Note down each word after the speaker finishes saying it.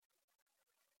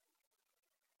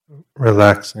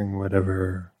relaxing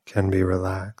whatever can be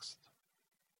relaxed.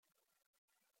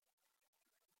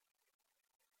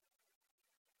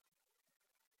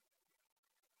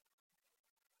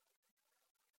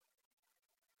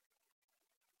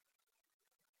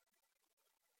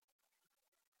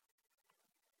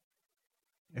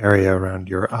 Area around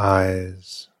your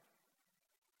eyes,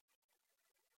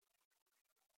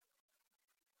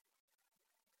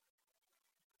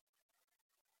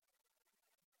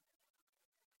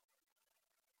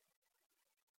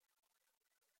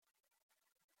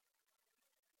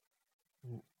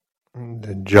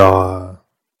 the jaw,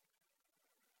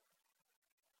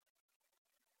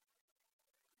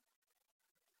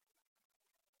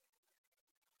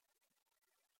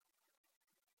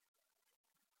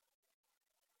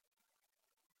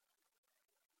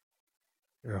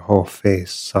 your whole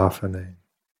face softening.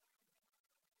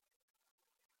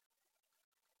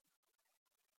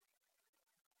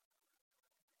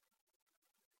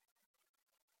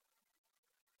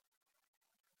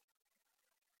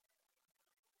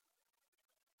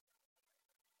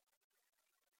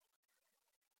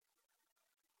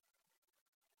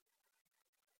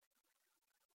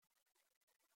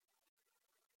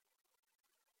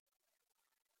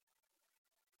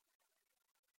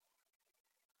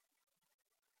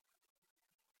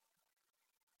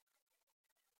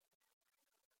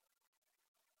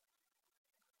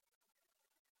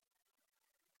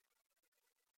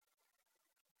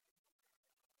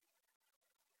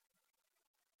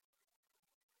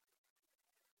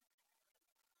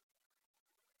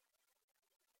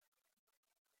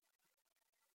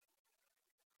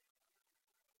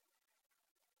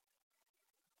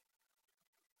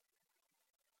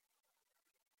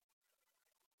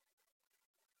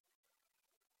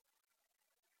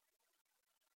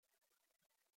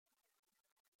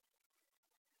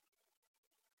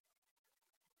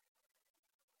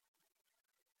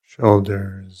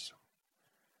 Shoulders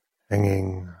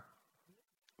hanging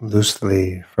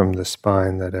loosely from the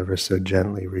spine that ever so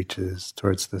gently reaches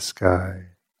towards the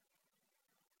sky.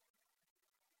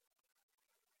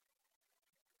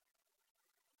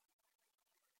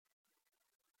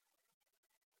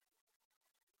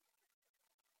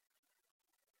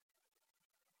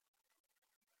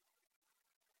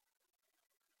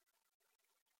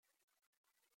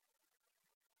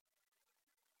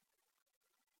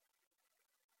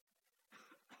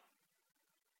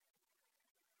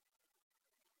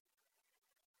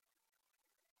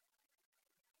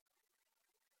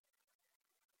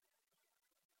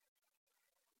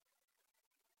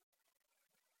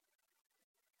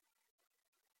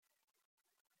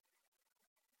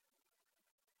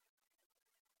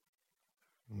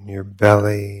 In your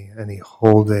belly, any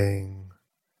holding,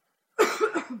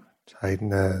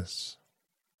 tightness,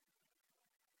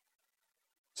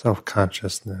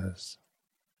 self-consciousness.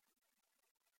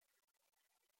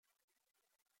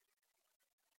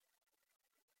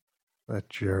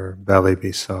 Let your belly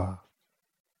be soft.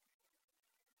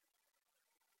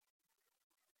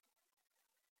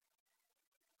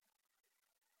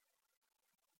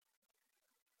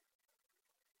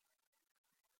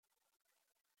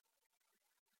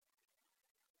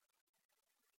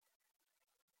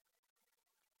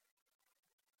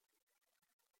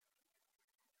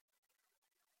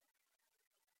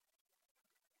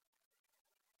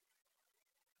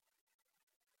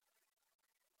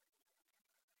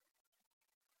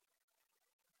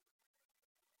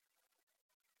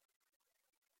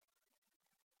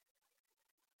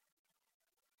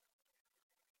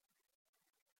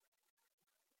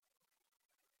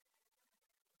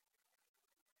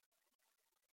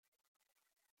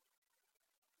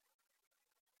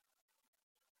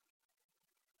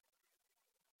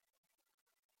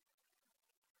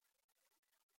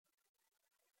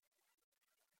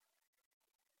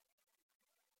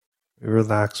 We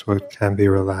relax what can be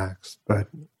relaxed, but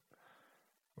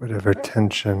whatever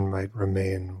tension might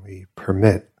remain, we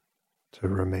permit to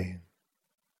remain.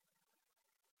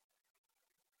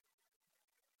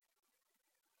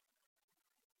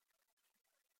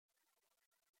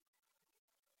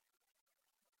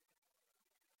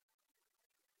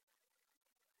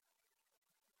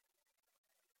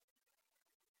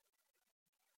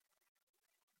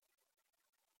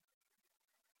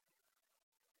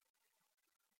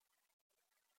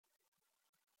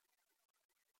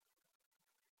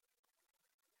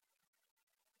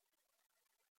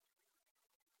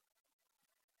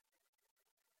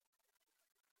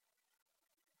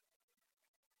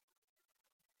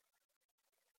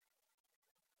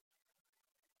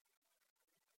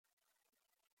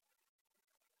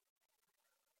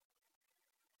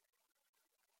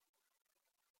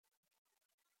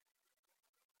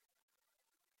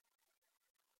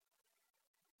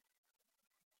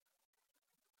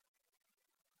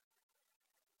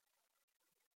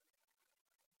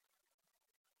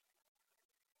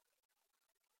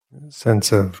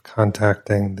 sense of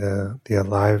contacting the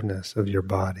aliveness of your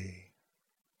body,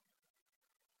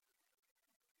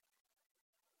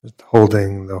 just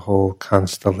holding the whole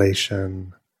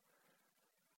constellation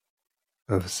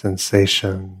of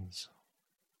sensations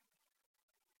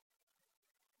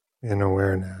in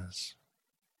awareness,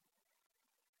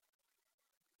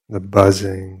 the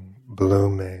buzzing,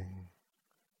 blooming,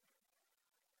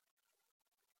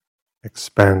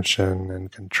 expansion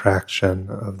and contraction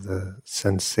of the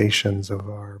sensations of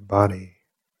our body.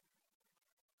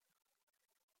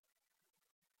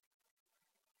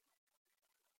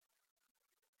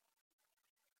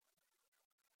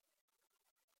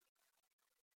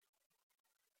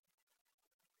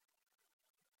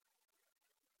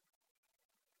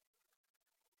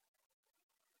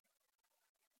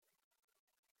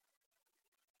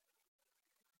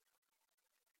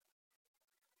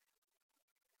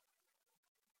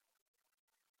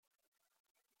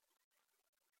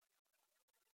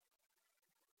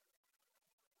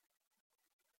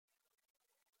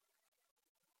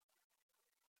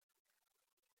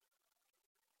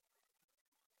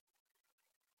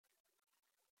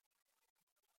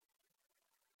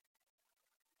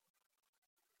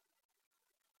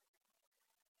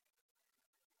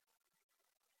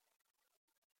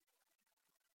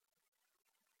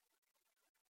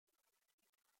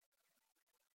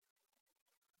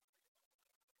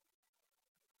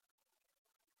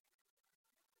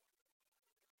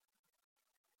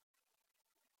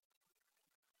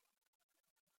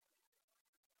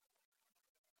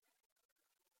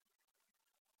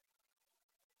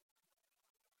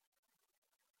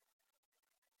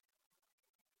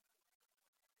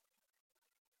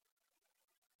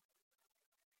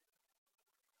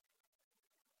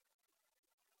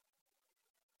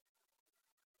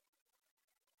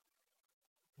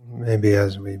 Maybe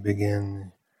as we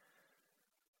begin,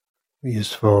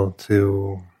 useful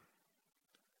to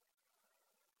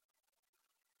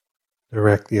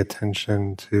direct the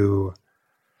attention to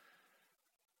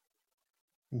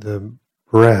the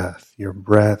breath, your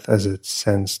breath as it's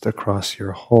sensed across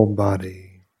your whole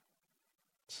body.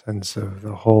 Sense of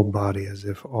the whole body as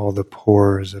if all the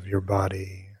pores of your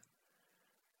body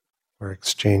were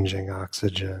exchanging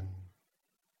oxygen.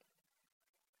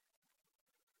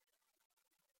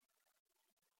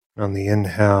 On the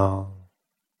inhale,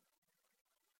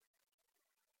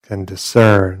 can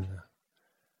discern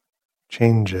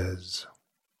changes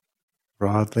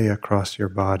broadly across your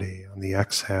body. On the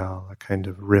exhale, a kind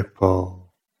of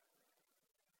ripple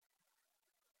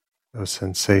of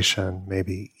sensation,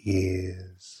 maybe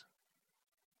ease,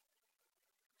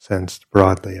 sensed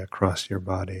broadly across your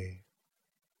body.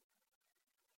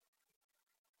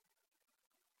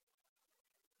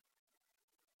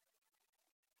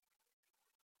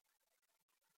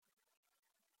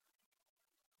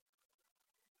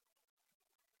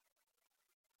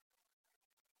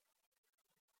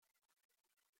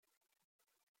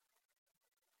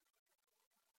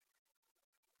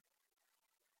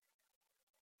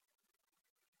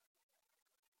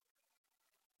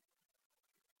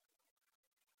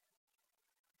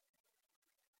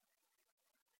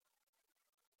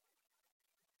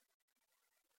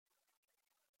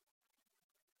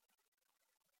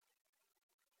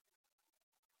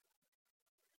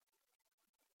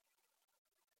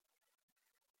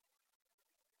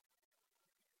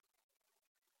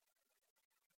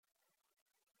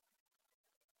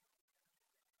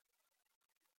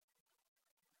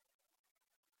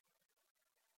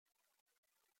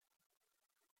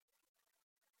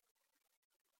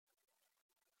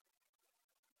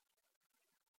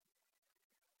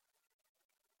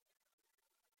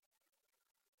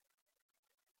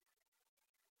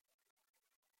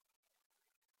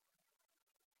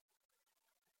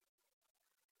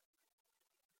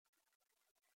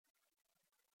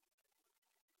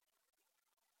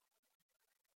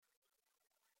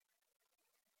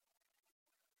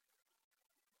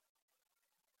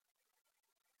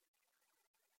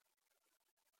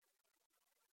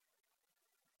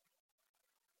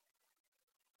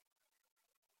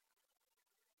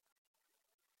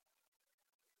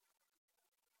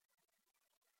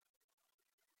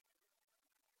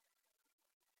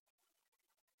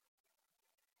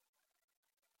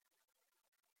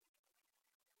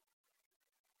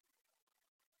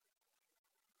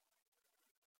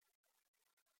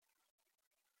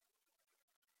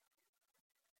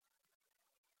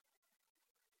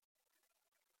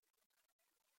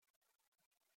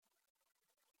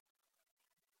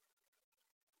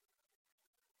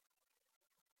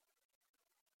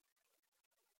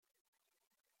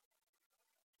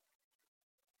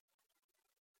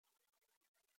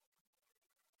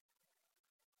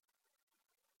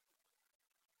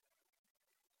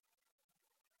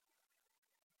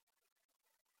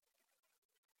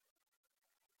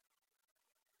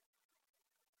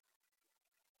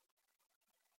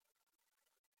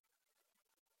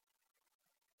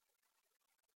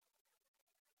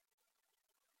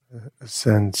 a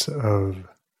sense of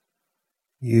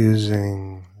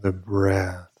using the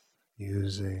breath,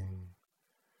 using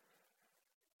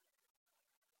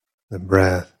the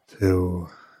breath to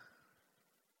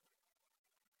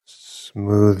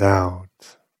smooth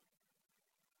out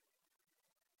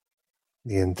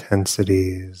the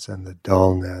intensities and the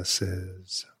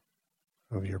dullnesses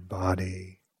of your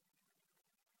body.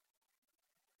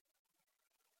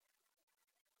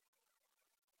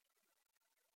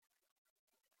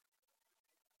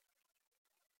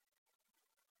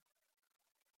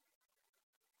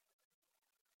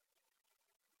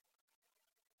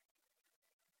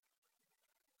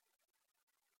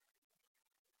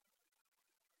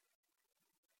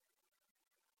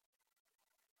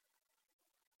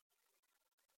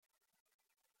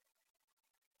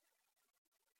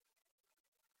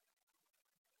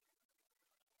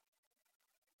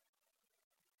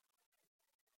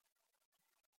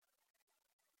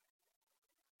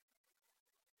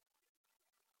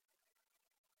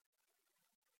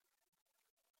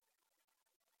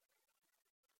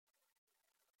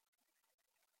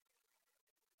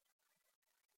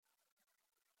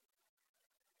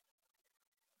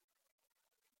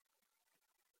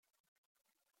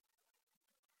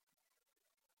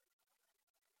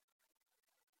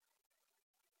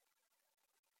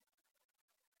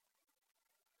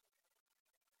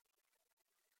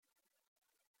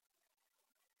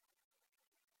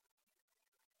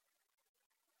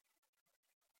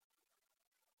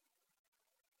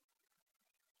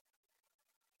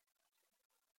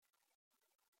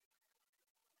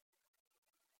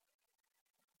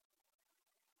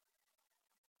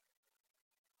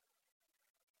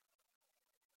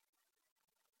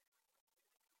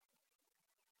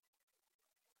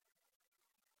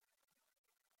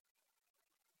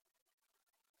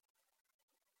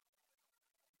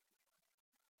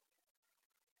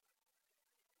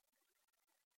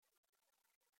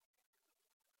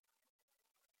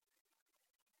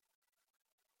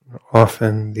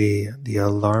 Often the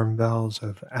alarm bells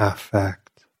of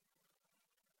affect,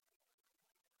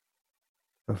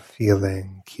 of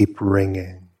feeling, keep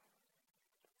ringing.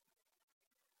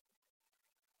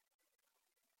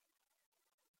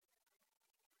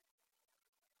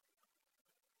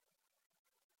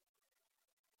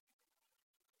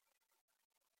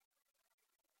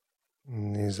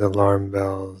 And these alarm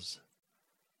bells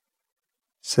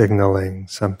signaling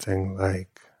something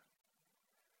like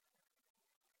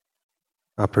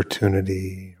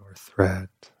opportunity or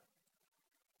threat,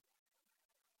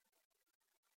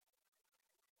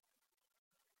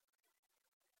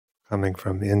 coming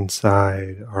from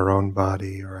inside our own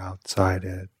body or outside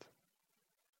it.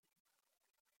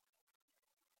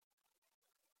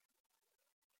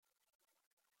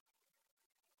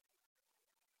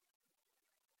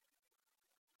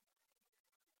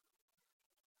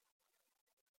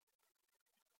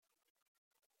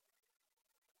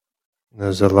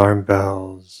 Those alarm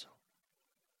bells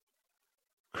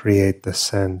create the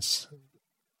sense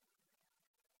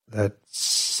that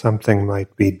something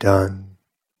might be done,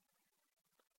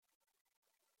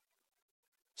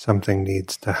 something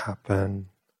needs to happen.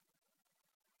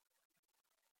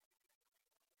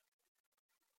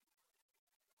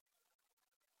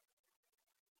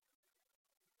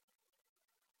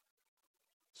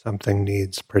 Something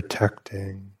needs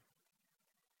protecting.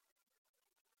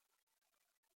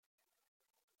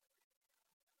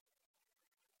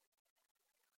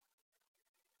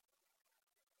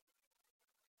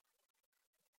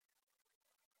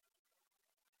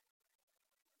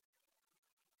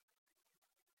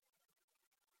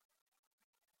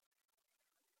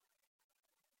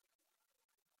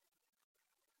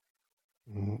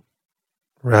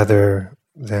 Rather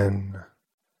than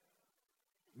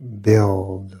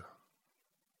build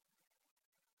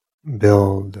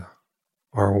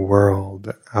our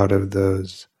world out of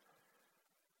those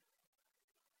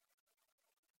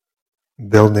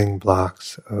building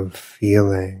blocks of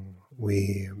feeling,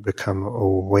 we become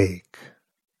awake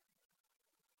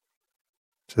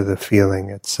to the feeling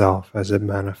itself as it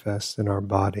manifests in our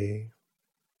body.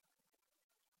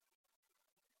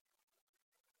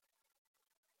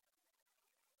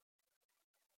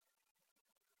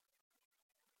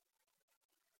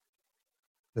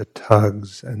 The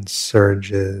tugs and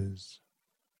surges,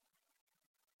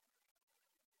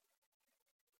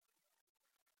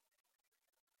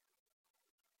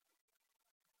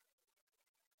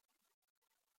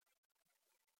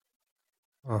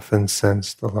 often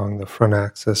sensed along the front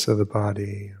axis of the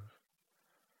body,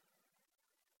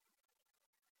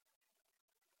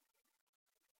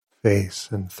 face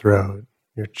and throat,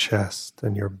 your chest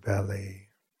and your belly.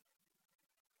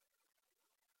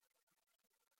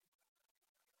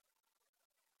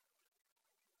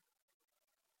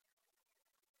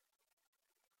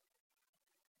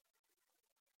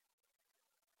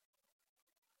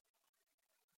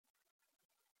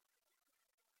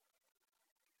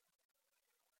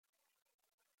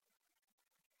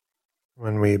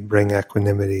 When we bring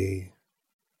equanimity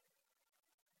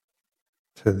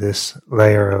to this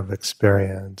layer of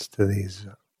experience, to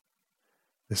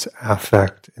this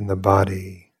affect in the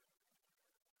body,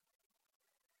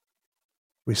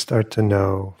 we start to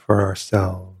know for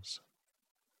ourselves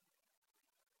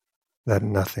that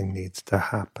nothing needs to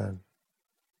happen.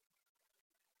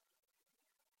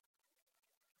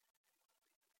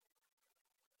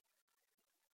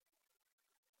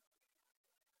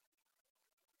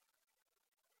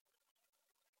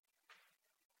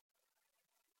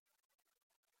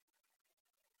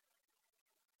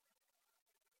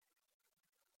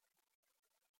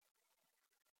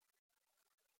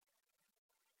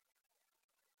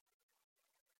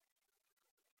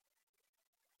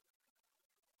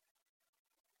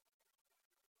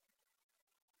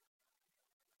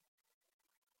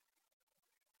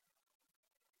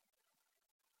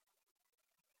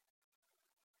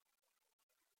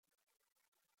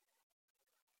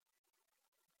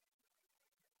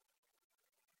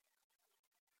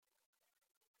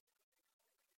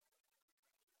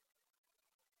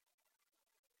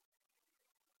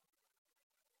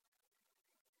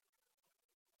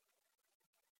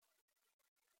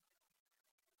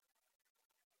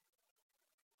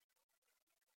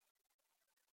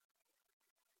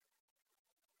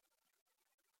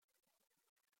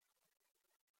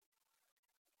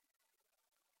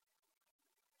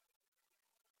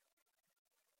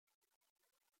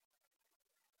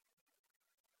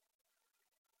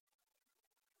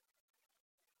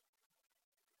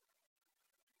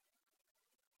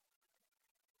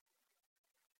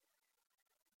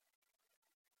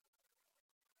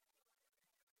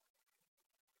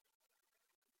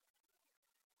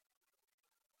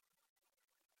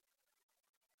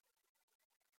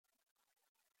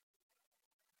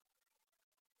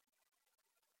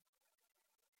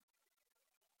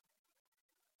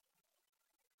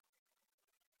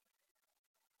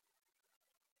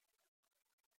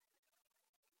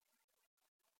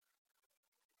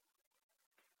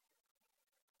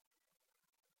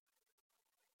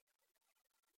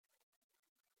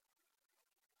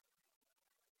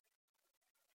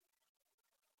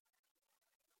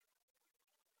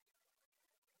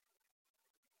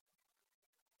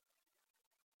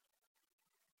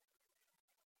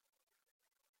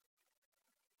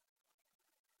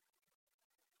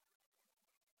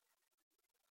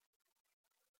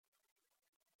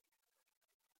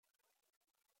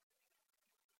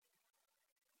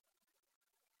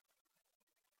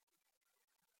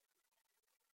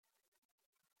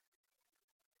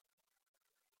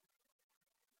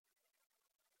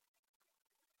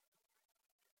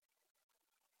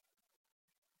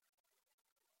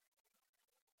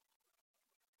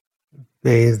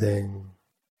 Bathing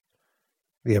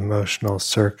the emotional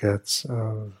circuits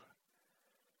of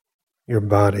your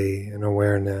body in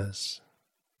awareness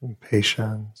and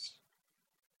patience,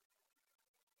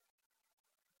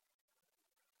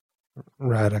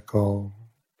 radical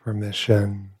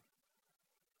permission.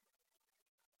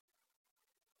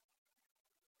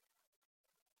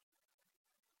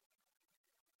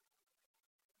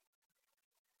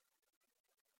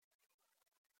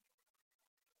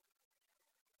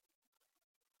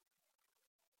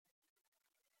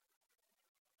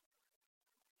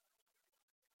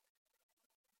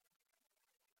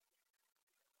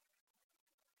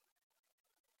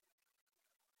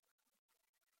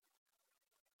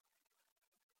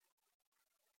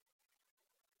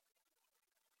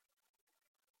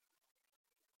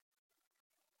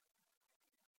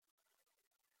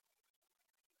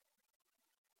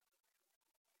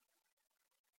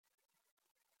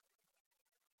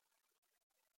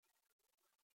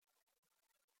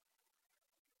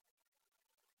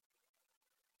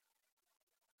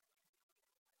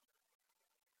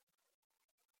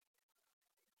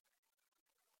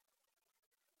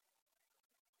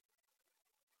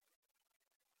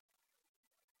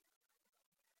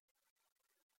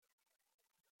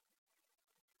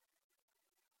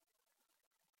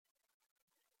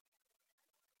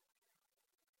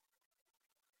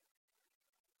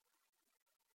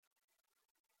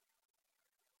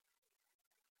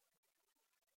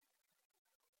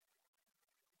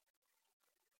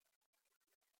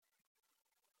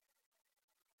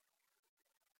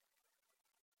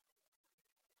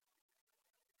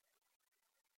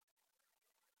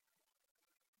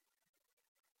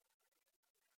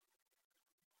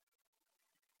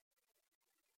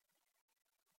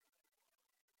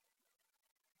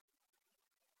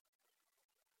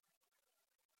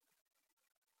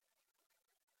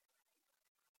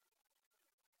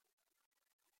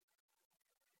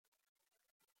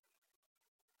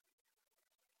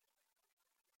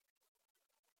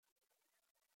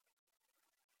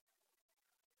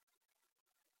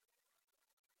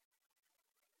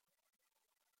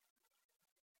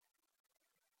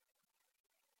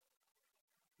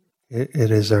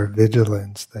 It is our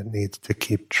vigilance that needs to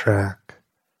keep track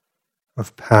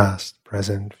of past,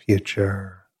 present,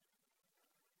 future.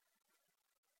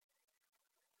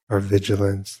 Our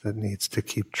vigilance that needs to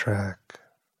keep track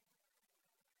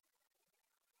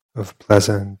of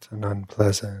pleasant and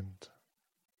unpleasant,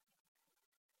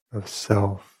 of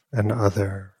self and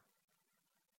other,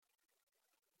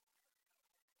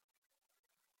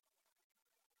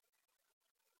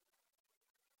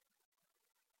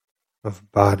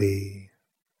 of body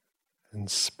and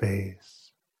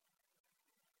space.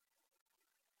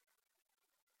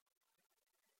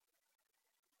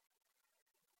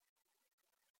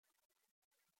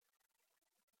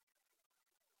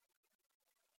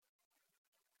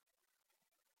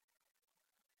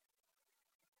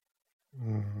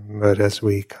 But as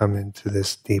we come into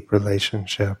this deep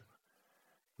relationship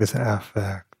with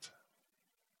affect,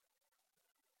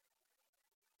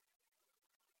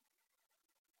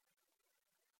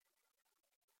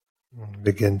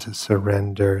 begin to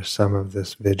surrender some of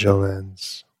this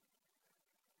vigilance,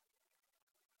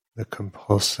 the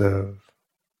compulsive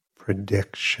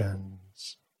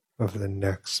predictions of the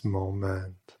next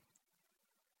moment.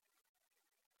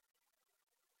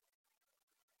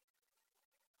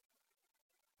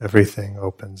 Everything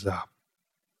opens up.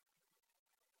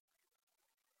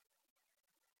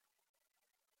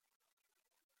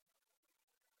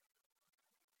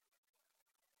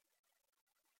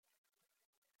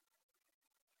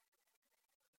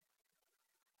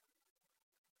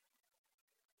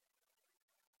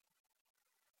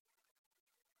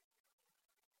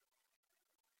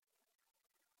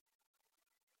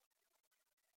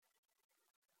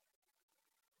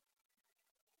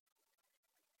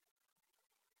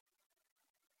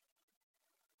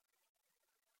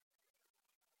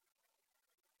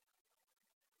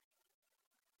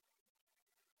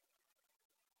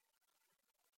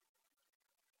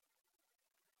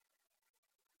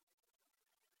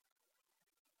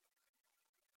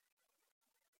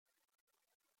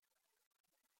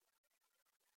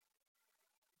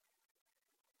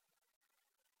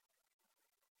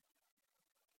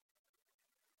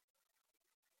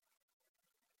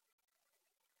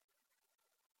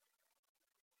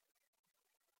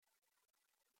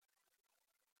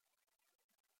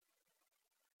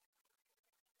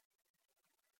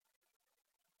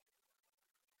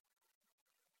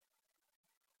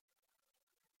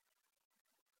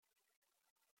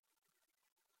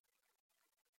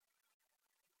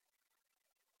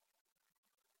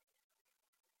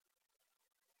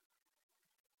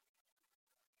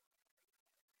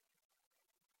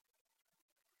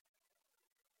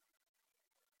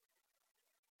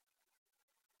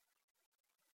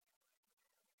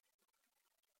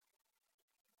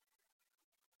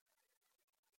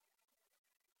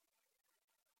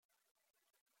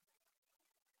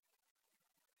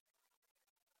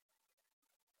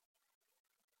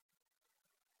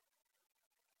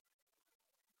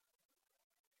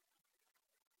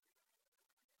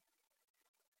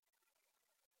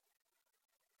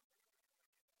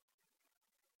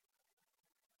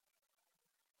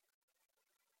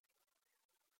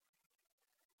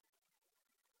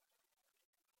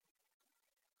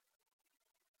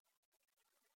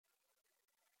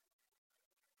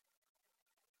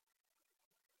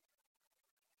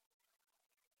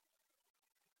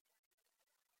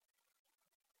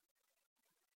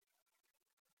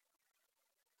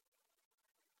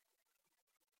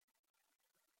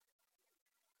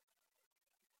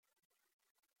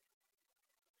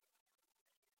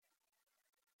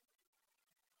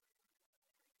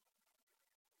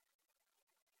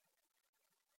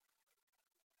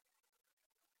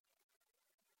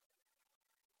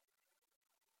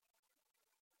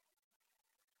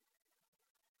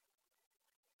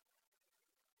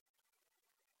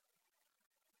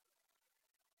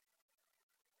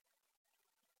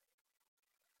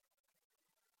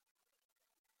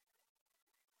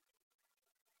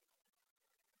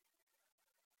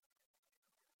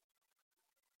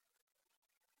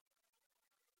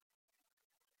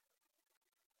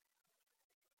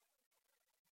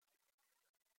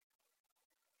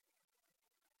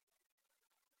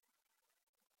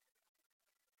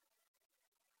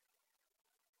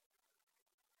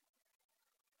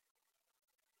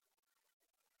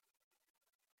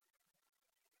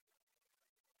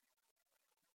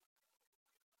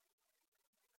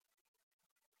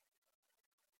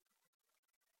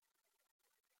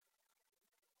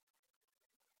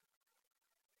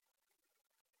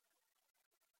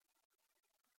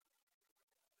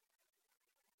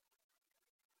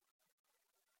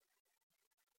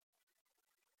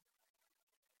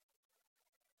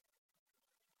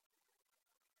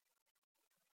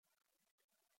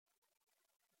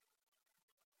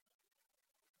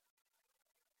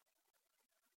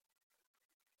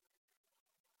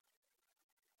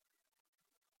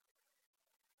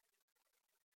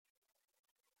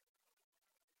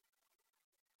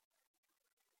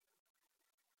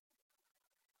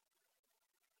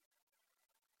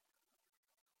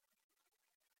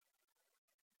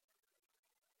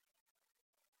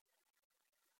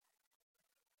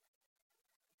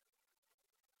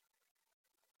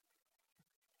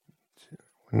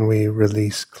 when we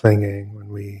release clinging, when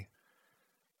we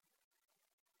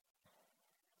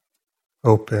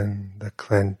open the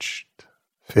clenched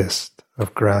fist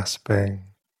of grasping,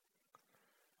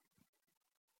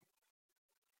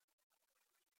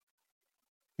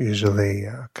 usually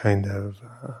a kind of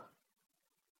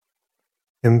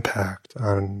impact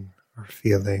on our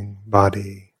feeling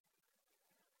body.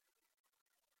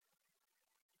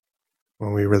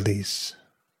 When we release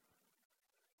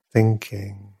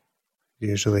thinking,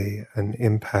 usually an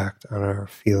impact on our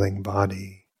feeling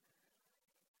body.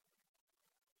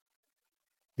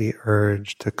 The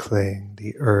urge to cling,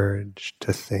 the urge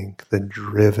to think, the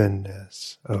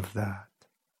drivenness of that.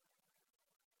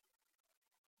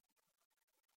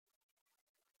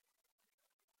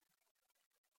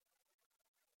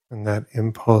 And that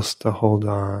impulse to hold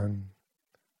on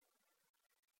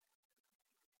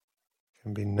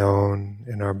can be known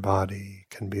in our body,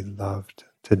 can be loved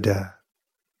to death.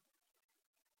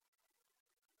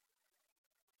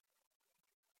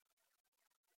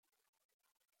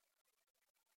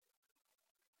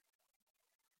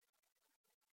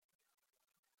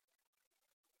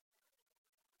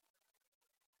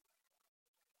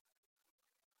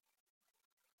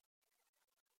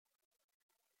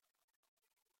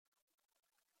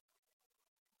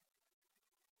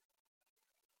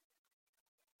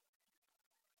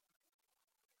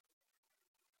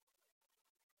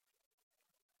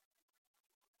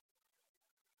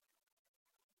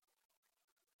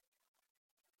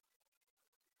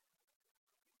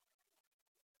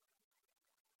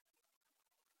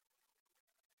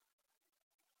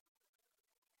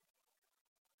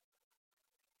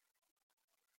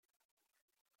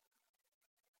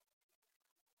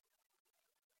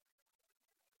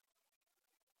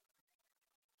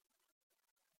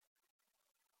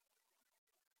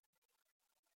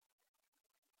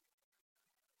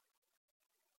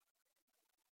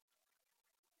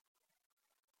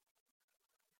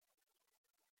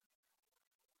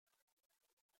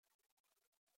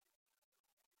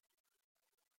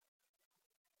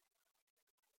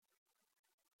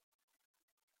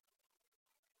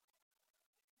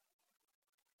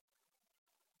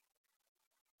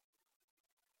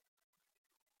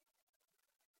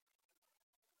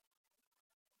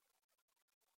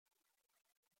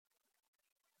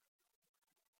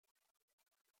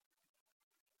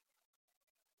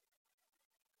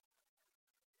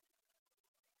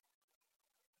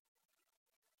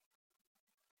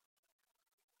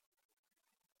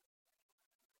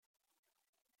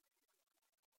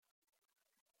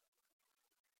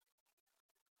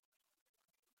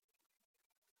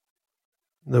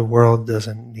 The world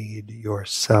doesn't need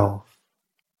yourself,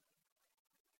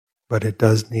 but it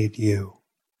does need you.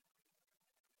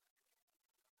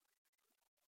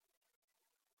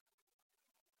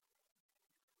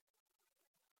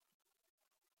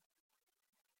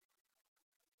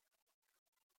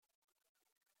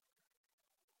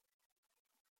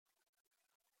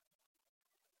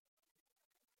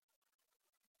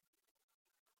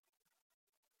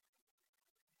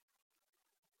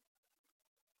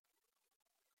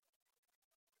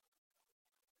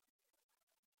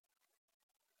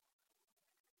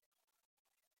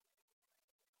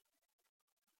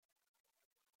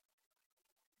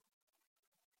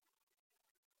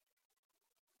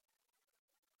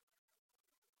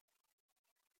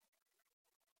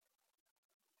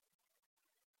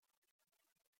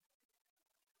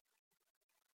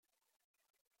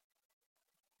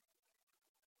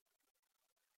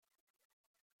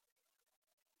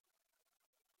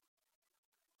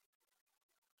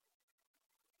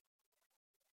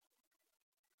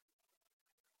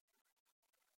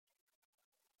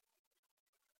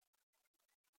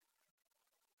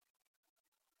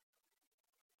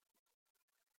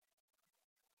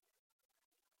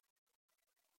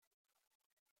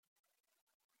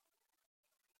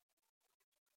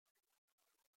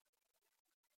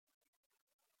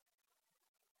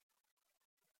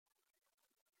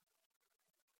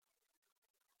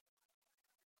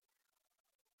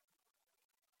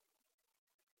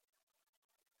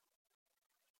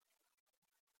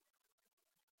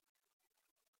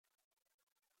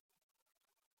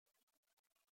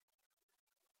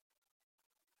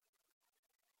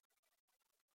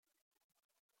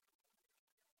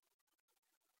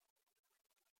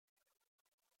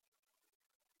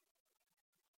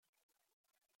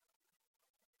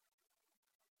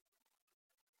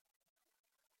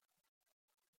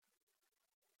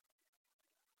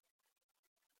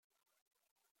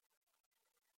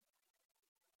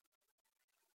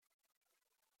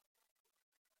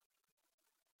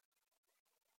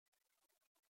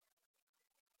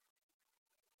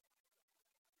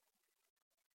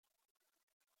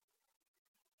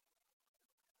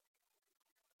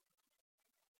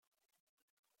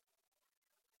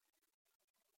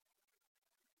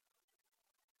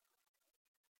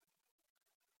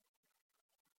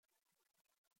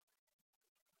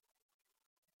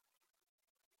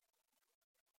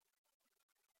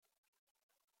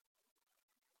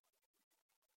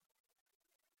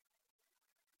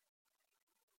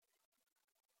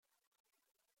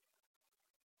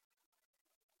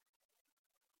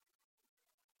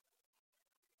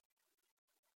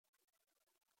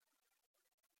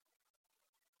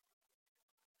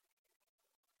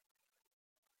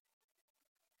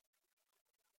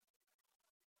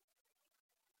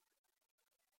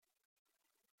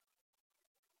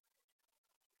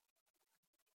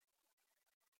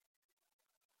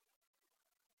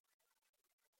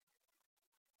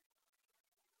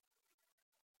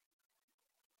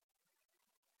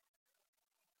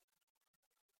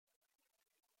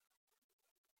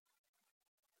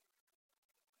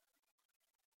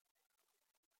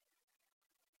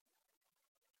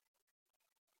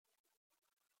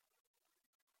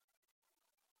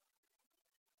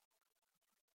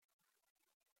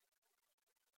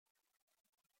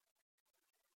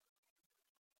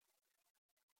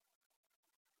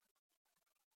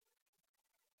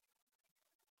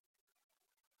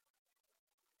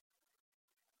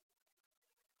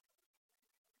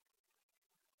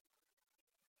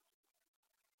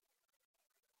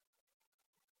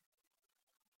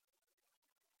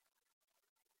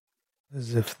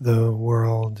 as if the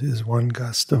world is one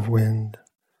gust of wind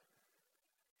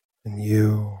and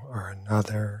you are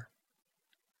another.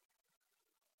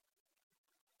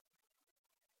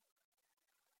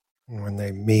 And when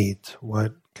they meet,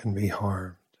 what can be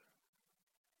harmed?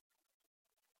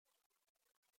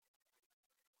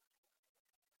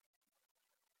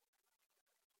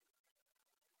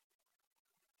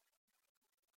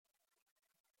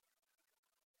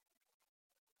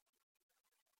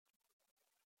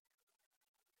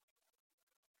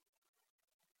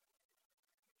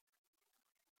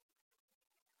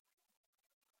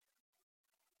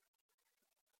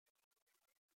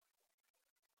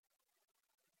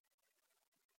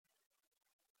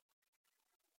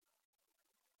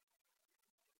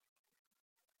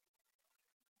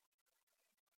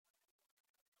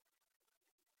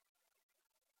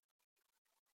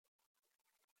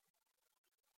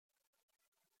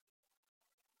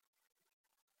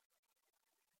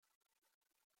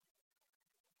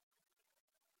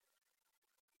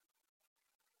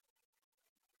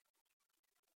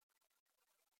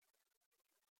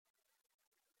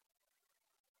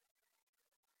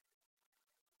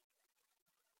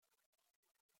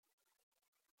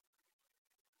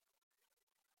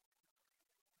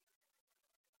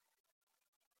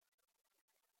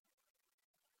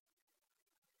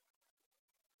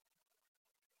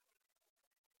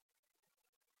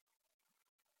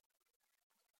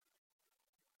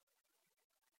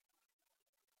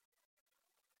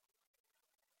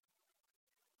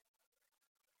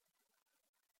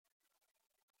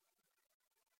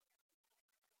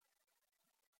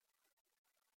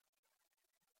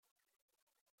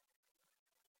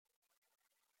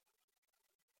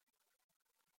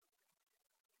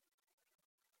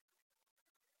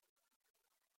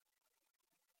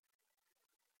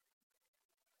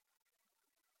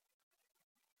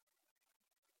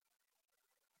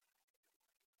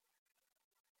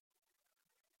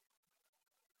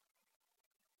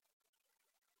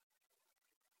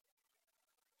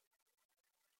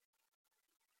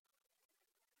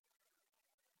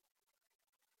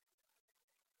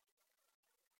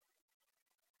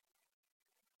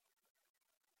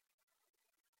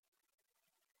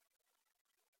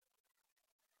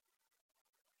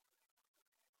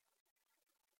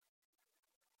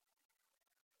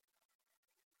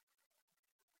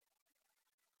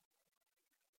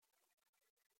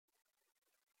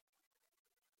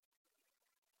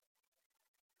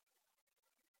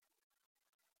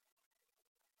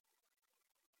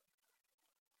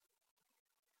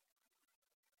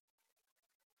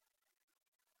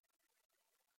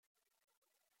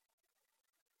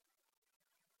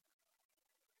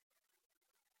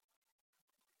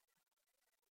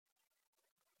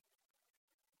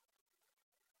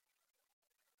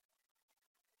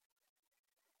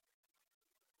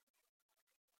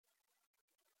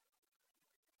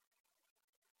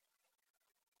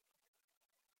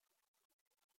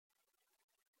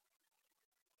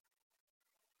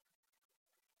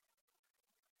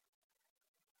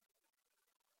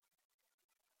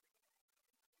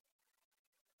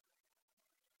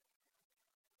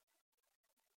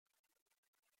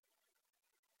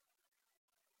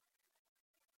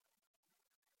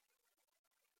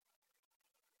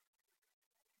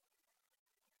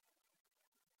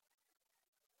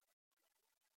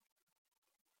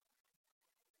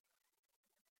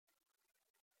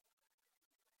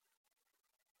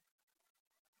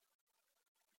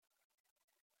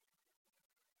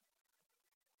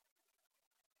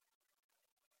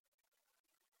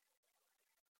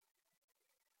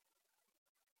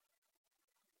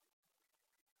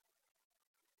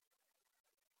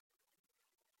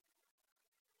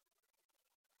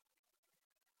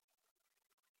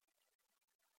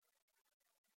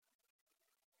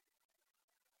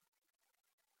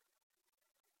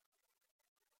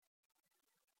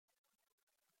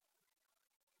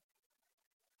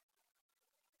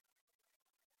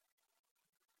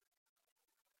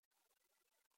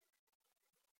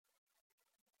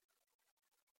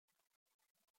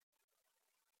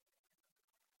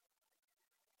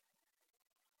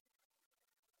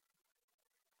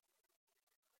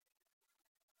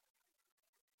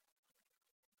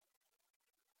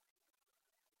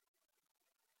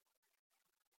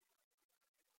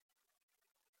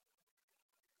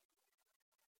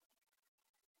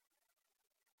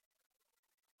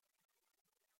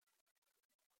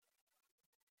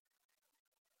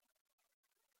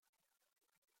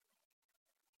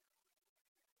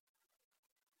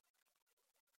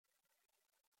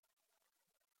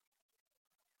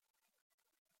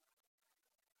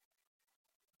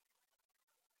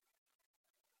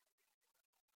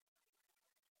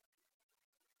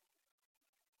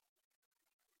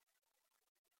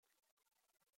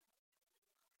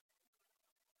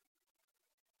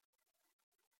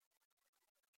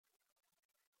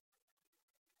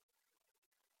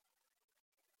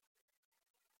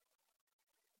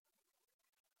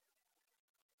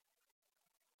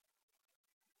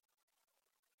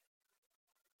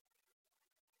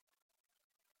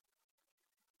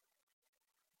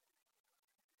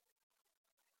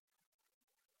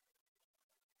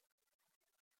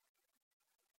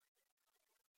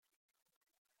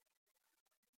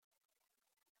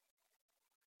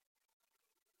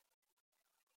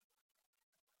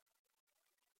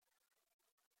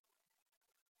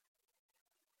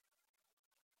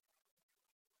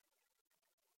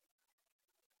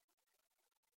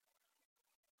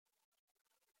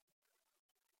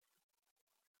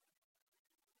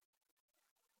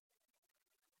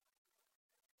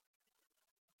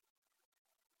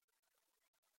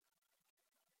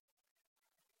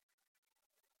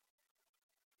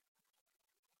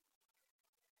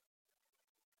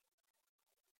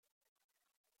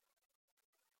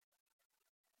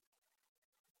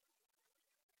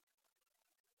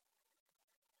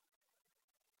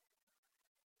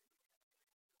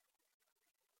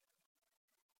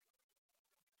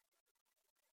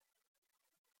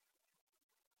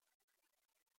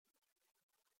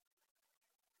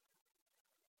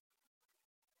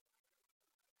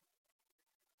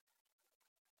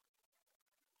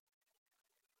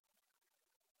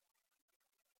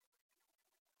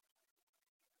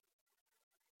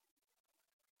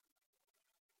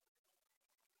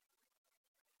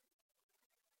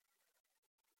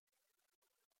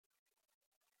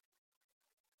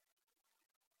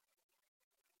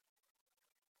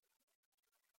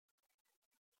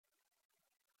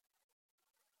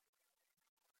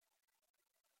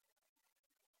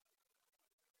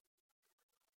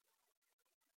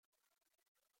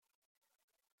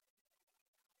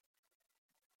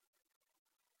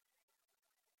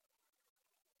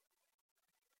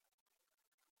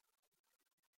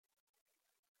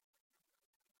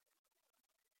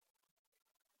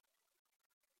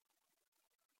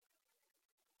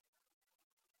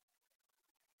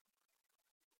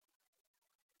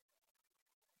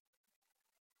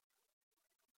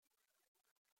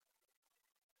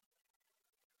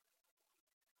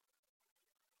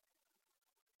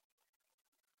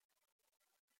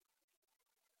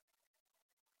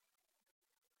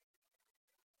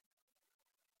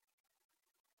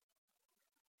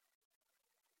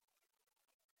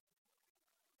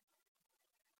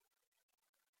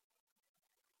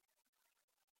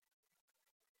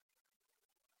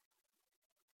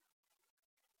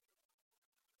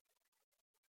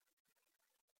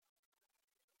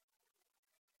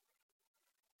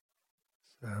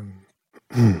 Um,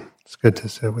 it's good to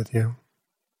sit with you.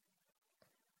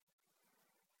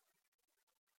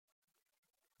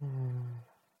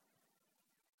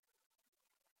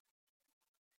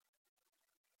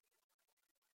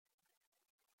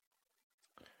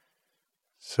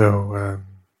 So,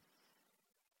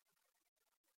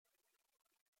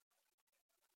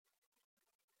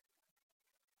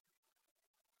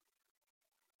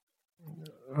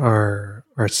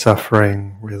 our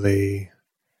suffering really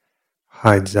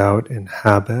hides out in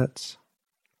habits,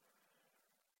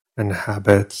 and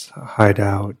habits hide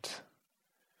out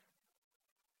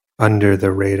under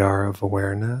the radar of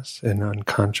awareness in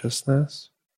unconsciousness.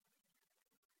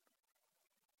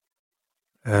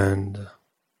 And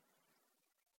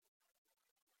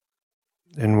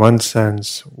in one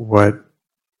sense, what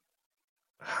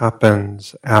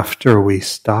happens after we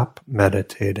stop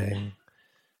meditating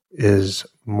is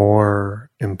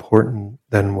more important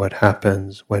than what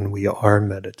happens when we are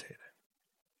meditating.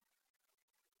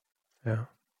 Yeah.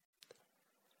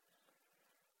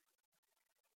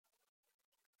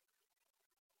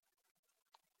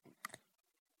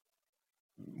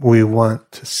 We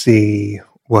want to see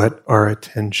what our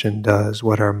attention does,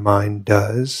 what our mind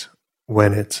does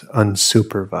when it's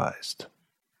unsupervised.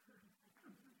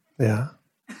 Yeah.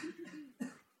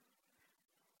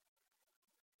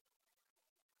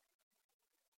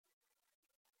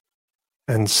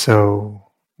 And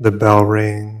so the bell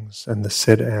rings and the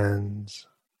sit ends,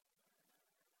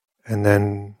 and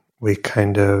then we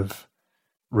kind of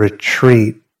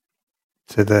retreat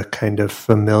to the kind of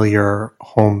familiar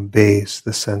home base,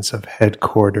 the sense of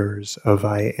headquarters of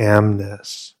I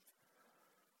amness,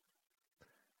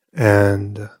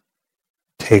 and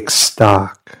take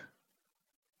stock.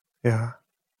 Yeah.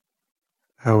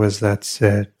 How is that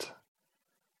sit?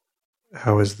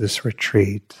 How is this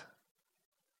retreat?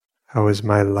 How is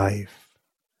my life?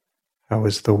 How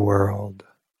is the world?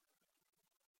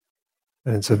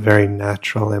 And it's a very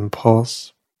natural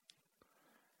impulse,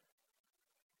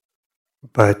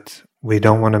 but we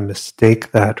don't want to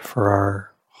mistake that for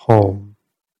our home.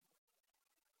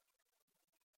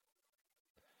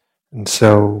 And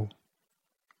so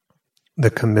the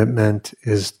commitment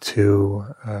is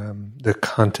to the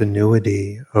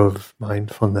continuity of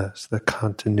mindfulness, the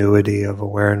continuity of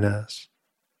awareness,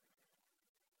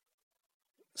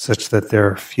 such that there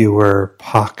are fewer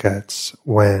pockets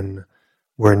when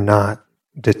we're not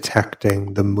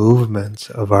detecting the movements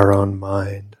of our own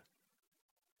mind.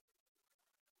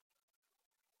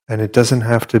 And it doesn't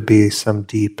have to be some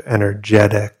deep,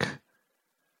 energetic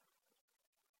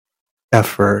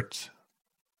effort.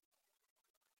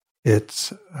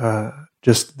 It's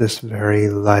just this very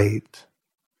light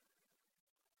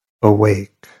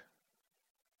awake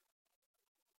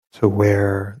to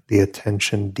where the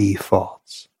attention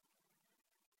defaults,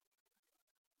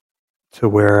 to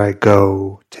where I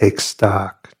go take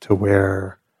stock, to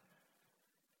where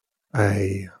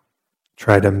I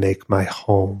try to make my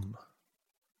home.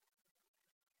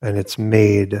 And it's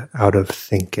made out of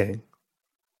thinking.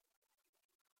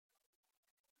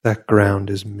 That ground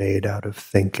is made out of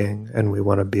thinking, and we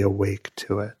want to be awake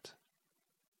to it.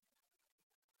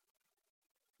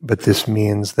 But this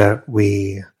means that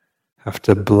we have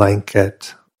to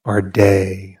blanket our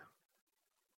day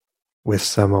with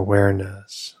some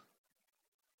awareness.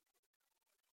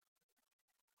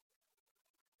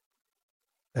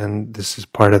 And this is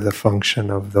part of the function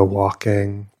of the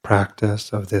walking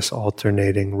practice, of this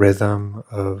alternating rhythm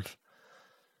of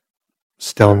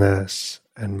stillness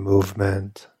and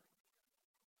movement.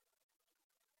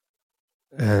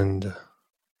 And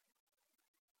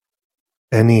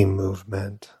any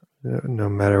movement, no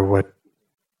matter what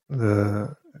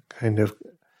the kind of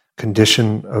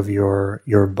condition of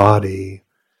your body,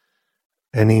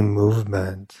 any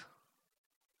movement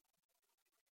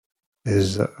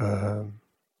is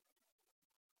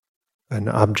an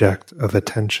object of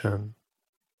attention.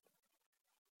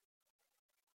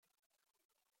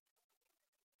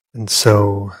 And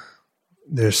so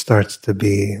there starts to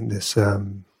be this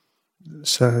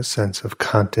sense of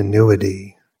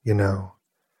continuity, you know.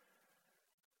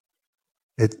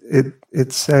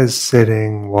 It says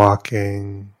sitting,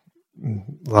 walking,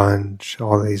 lunch,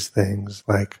 all these things,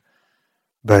 but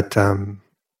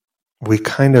we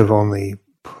kind of only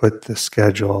put the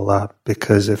schedule up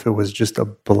because if it was just a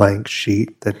blank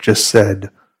sheet that just said,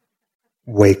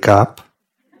 wake up,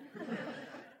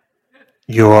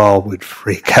 you all would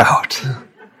freak out.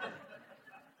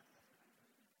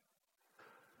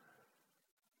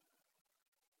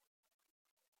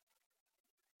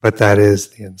 But that is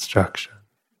the instruction.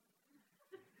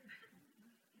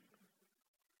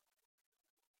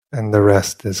 And the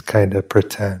rest is kind of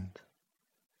pretend.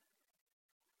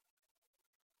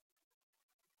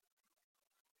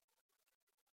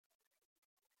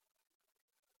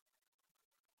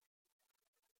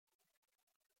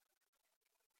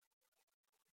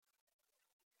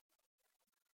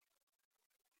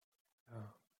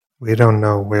 We don't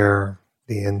know where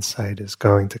the insight is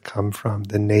going to come from.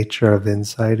 The nature of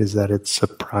insight is that it's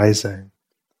surprising.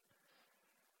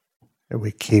 And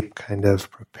we keep kind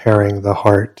of preparing the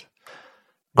heart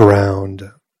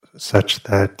ground such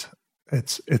that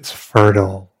it's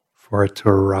fertile for it to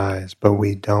arise, but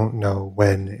we don't know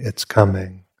when it's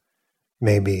coming.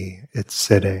 Maybe it's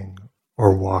sitting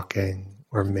or walking,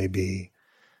 or maybe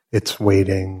it's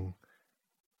waiting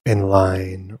in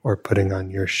line or putting on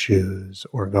your shoes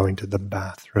or going to the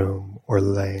bathroom or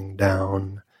laying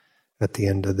down at the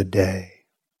end of the day.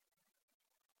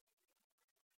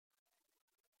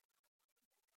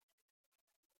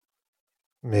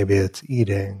 Maybe it's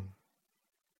eating.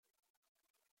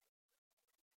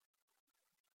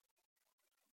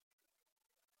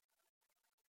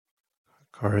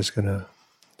 Cara is going to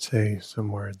say some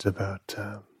words about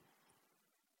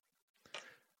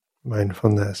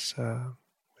mindfulness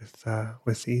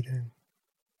with eating.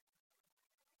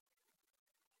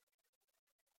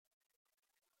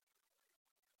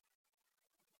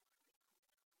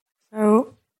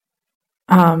 So,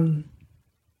 I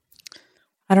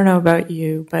don't know about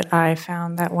you, but I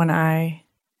found that when I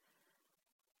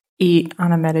eat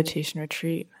on a meditation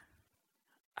retreat,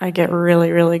 I get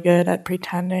really, really good at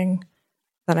pretending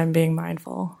that I'm being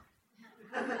mindful.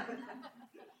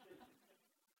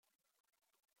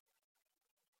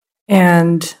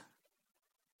 And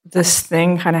this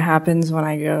thing kind of happens when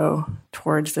I go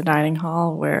towards the dining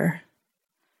hall where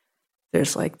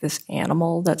there's like this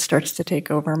animal that starts to take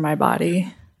over my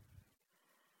body.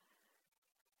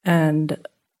 And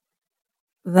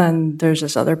then there's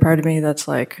this other part of me that's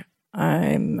like,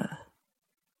 I'm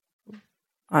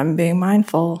being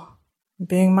mindful, I'm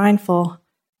being mindful,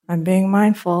 I'm being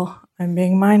mindful, I'm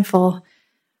being mindful.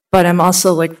 But I'm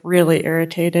also like really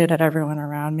irritated at everyone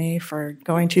around me for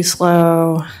going too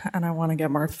slow, and I want to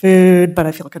get more food, but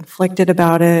I feel conflicted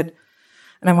about it.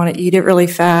 And I want to eat it really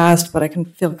fast, but I can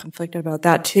feel conflicted about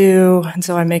that too. And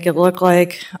so I make it look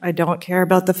like I don't care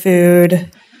about the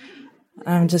food.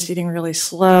 I'm just eating really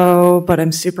slow, but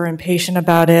I'm super impatient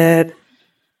about it.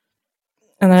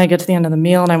 And then I get to the end of the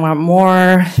meal and I want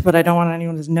more, but I don't want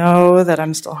anyone to know that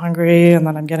I'm still hungry and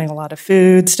that I'm getting a lot of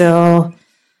food still.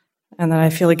 And then I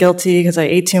feel guilty because I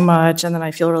ate too much, and then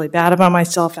I feel really bad about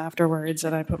myself afterwards,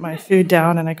 and I put my food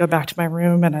down and I go back to my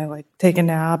room and I like take a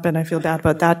nap, and I feel bad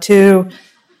about that too.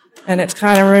 And it's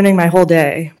kind of ruining my whole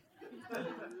day.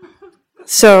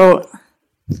 So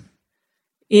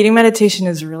eating meditation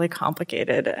is really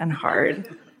complicated and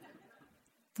hard.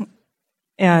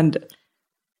 And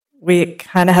we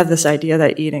kind of have this idea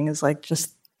that eating is like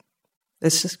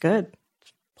it's just good,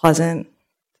 pleasant,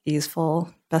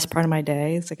 easeful, best part of my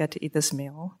day is I get to eat this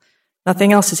meal.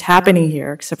 Nothing else is happening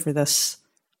here except for this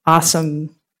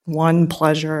awesome one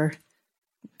pleasure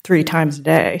 3 times a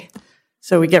day.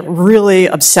 So we get really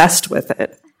obsessed with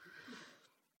it.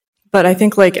 But I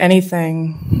think like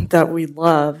anything that we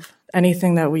love,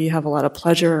 anything that we have a lot of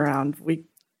pleasure around, we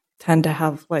tend to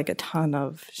have like a ton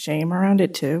of shame around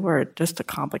it too, or just a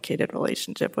complicated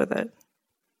relationship with it.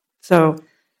 So,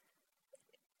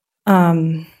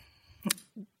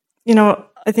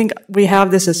 I think we have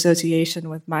this association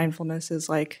with mindfulness is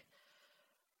like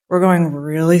we're going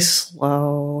really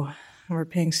slow and we're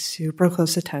paying super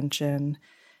close attention,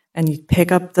 and you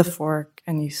pick up the fork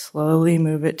and you slowly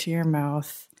move it to your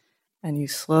mouth and you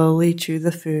slowly chew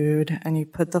the food and you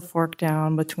put the fork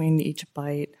down between each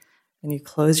bite and you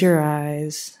close your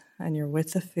eyes and you're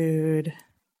with the food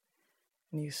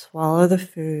and you swallow the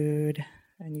food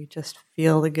and you just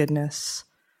feel the goodness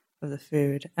of the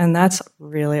food. And that's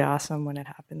really awesome when it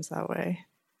happens that way.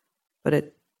 But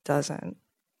it doesn't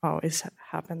always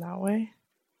happen that way.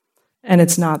 And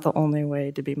it's not the only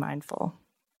way to be mindful.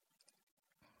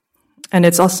 And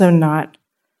it's also not,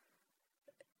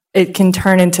 it can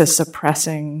turn into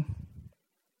suppressing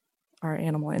our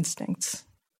animal instincts.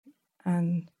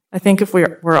 And I think if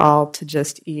we're all to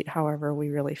just eat however we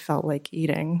really felt like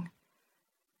eating,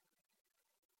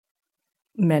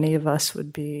 many of us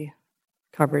would be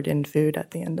covered in food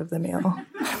at the end of the meal.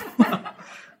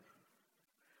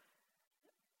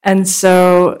 And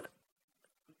so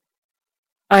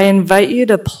I invite you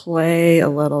to play a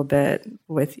little bit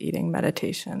with eating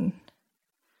meditation.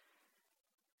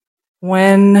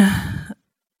 When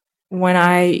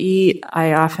I eat,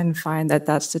 I often find that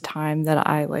that's the time that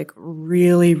I like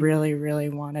really, really, really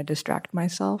want to distract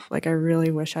myself. Like I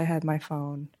really wish I had my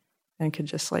phone and could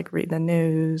just like read the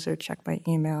news or check my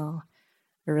email.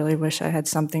 I really wish I had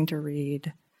something to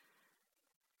read.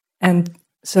 And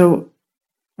so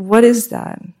what is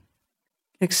that?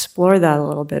 Explore that a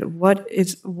little bit.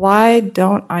 Why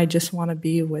don't I just want to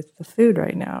be with the food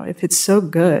right now? If it's so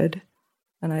good,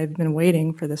 and I've been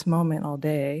waiting for this moment all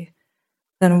day,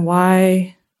 then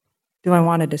why do I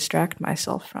want to distract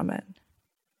myself from it?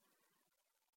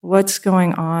 What's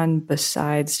going on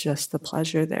besides just the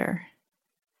pleasure there?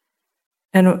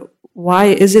 And why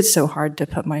is it so hard to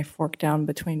put my fork down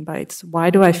between bites? Why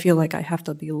do I feel like I have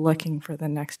to be looking for the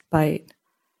next bite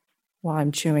while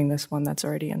I'm chewing this one that's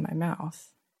already in my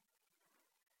mouth?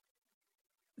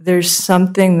 There's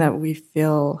something that we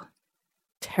feel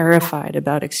terrified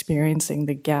about experiencing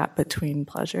the gap between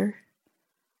pleasure.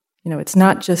 It's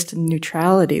not just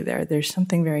neutrality there. There's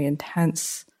something very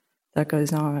intense that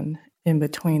goes on in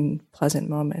between pleasant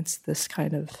moments. This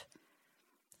kind of,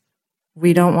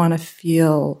 we don't want to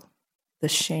feel the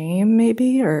shame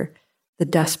maybe, or the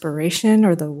desperation,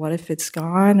 or the what if it's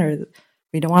gone, or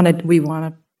we want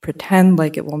to pretend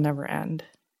like it will never end.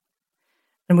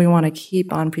 And we want to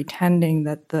keep on pretending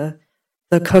that the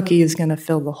cookie is going to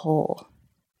fill the hole.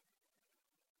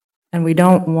 And we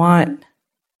don't want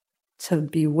to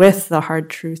be with the hard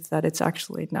truth that it's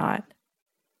actually not.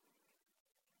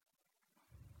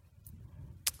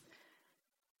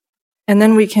 And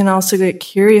then we can also get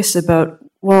curious about,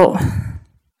 well,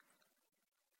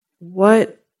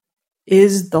 what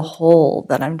is the hole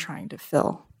that I'm trying to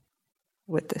fill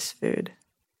with this food?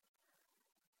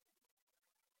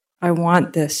 I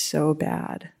want this so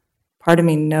bad. Part of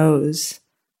me knows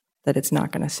that it's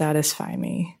not going to satisfy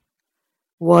me.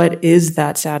 What is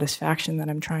that satisfaction that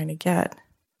I'm trying to get?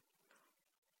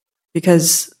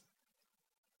 Because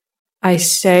I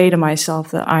say to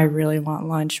myself that I really want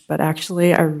lunch, but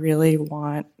actually I really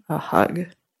want a hug.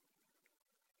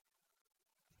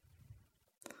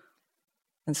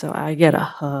 And so I get a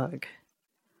hug.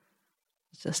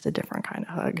 It's just a different kind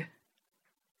of hug.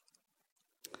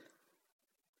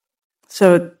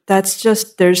 So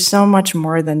there's so much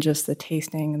more than just the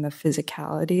tasting and the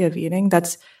physicality of eating.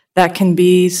 That can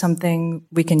be something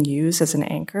we can use as an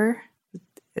anchor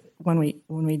when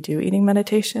we do eating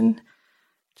meditation.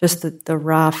 Just the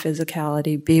raw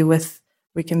physicality,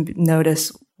 we can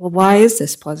notice, well, why is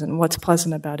this pleasant? What's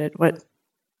pleasant about it?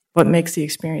 What makes the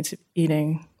experience of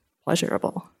eating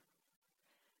pleasurable?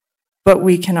 But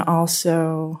we can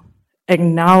also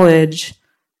acknowledge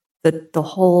the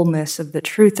wholeness of the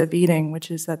truth of eating, which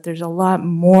is that there's a lot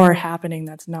more happening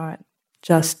that's not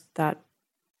just that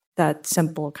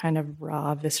simple kind of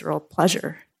raw, visceral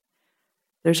pleasure.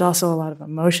 There's also a lot of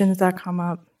emotions that come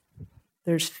up.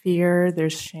 There's fear,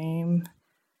 there's shame,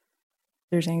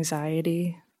 there's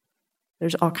anxiety.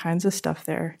 There's all kinds of stuff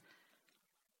there.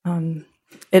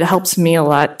 It helps me a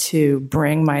lot to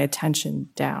bring my attention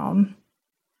down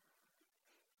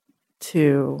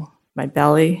to my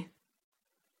belly,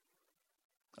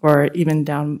 or even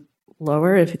down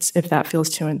lower if that feels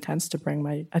too intense, to bring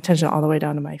my attention all the way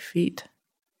down to my feet,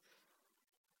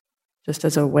 just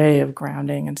as a way of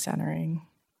grounding and centering.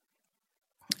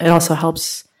 It also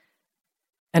helps,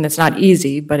 and it's not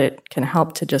easy, but it can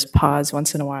help to just pause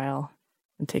once in a while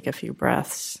and take a few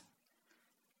breaths.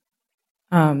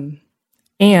 And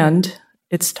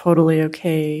it's totally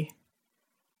okay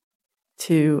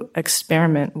to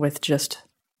experiment with just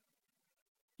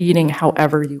eating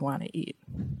however you want to eat.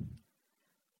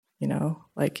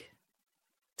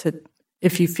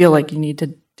 If you feel like you need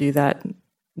to do that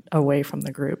away from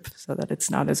the group so that it's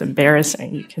not as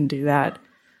embarrassing, you can do that.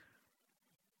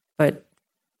 But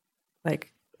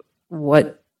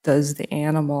what does the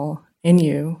animal in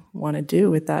you want to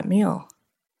do with that meal?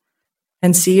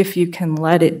 And see if you can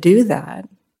let it do that,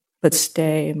 but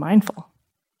stay mindful,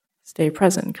 stay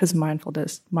present, because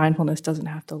mindfulness doesn't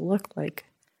have to look like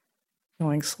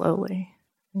going slowly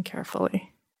and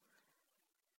carefully.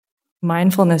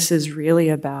 Mindfulness is really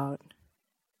about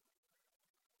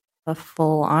a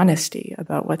full honesty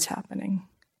about what's happening,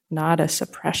 not a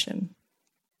suppression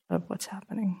of what's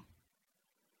happening.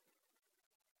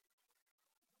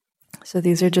 So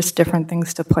these are just different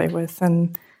things to play with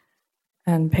and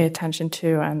pay attention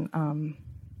to. And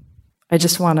I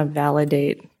just want to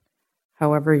validate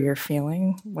however you're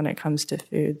feeling when it comes to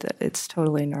food, that it's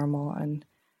totally normal. And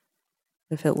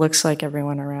if it looks like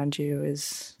everyone around you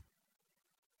is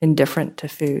indifferent to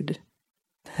food,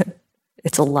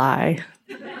 it's a lie.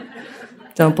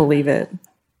 Don't believe it.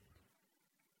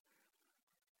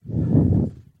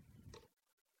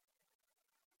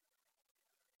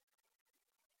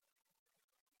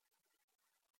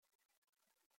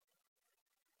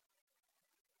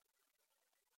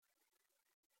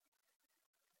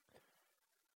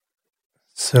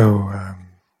 So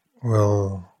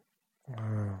we'll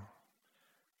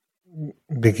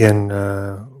begin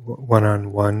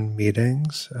one-on-one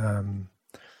meetings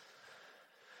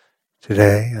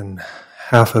today, and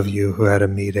half of you who had a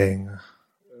meeting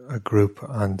a group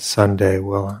on Sunday.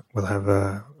 We'll have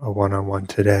a one-on-one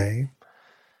today,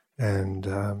 and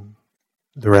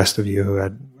the rest of you who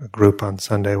had a group on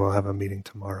Sunday will have a meeting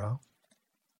tomorrow.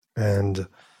 And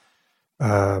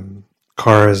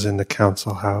Cara's in the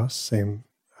council house, same,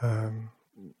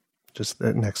 just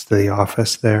next to the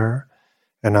office there.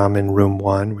 And I'm in room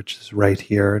 1, which is right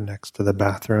here next to the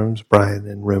bathrooms. Brian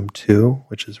in room 2,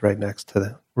 which is right next to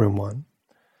the room 1.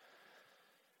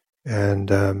 And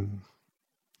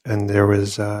there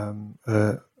was a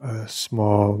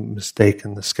small mistake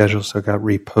in the schedule, so it got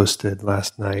reposted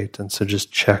last night. And so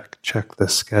just check the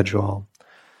schedule,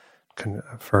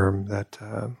 confirm that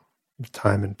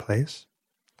time and place.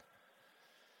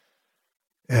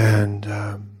 And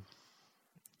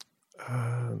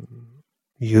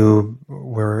you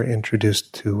were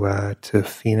introduced to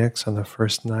Phoenix on the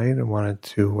first night. I wanted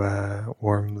to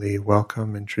warmly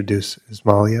introduce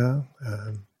Ismalia.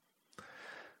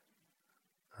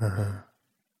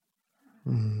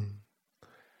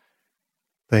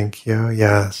 Thank you.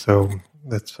 Yeah, so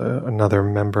that's another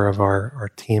member of our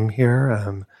team here,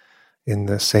 in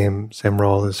the same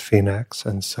role as Phoenix,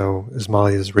 and so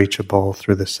Ismalia is reachable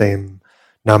through the same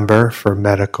number for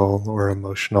medical or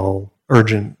emotional,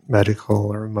 urgent medical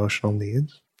or emotional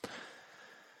needs.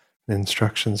 The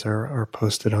instructions are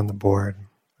posted on the board.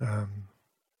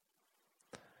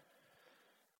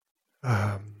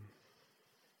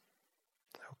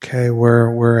 Okay,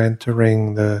 we're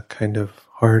entering the kind of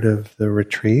heart of the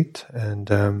retreat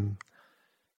and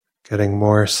getting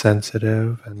more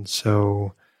sensitive, and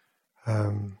so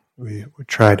we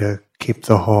try to keep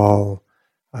the hall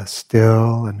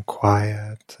still and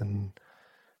quiet, and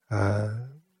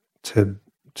to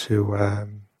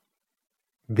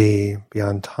be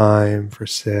on time for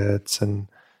sits and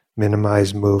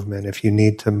minimize movement. If you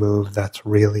need to move, that's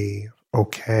really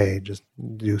okay. Just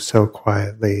do so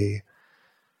quietly,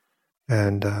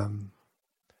 and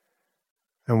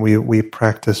we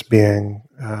practice being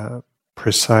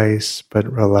precise but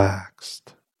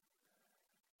relaxed.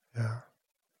 Yeah,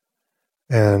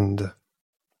 and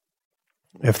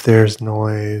if there's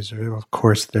noise, or of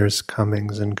course there's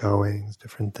comings and goings,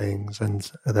 different things,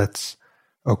 and that's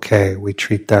okay. We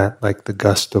treat that like the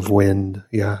gust of wind,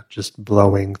 just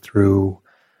blowing through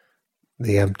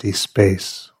the empty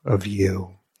space of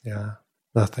you,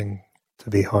 nothing to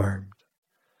be harmed.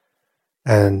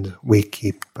 And we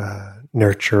keep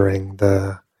nurturing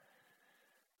the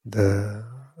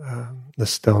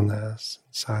stillness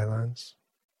and silence.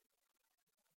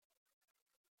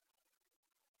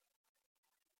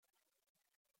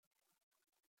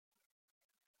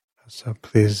 So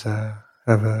please have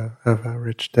a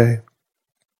rich day.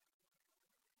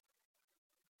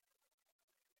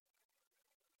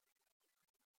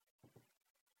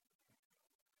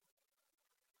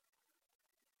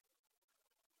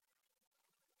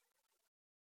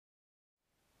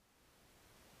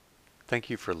 Thank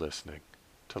you for listening.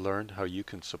 To learn how you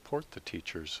can support the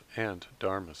teachers and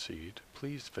Dharma Seed,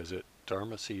 please visit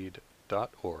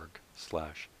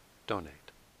dharmaseed.org/donate.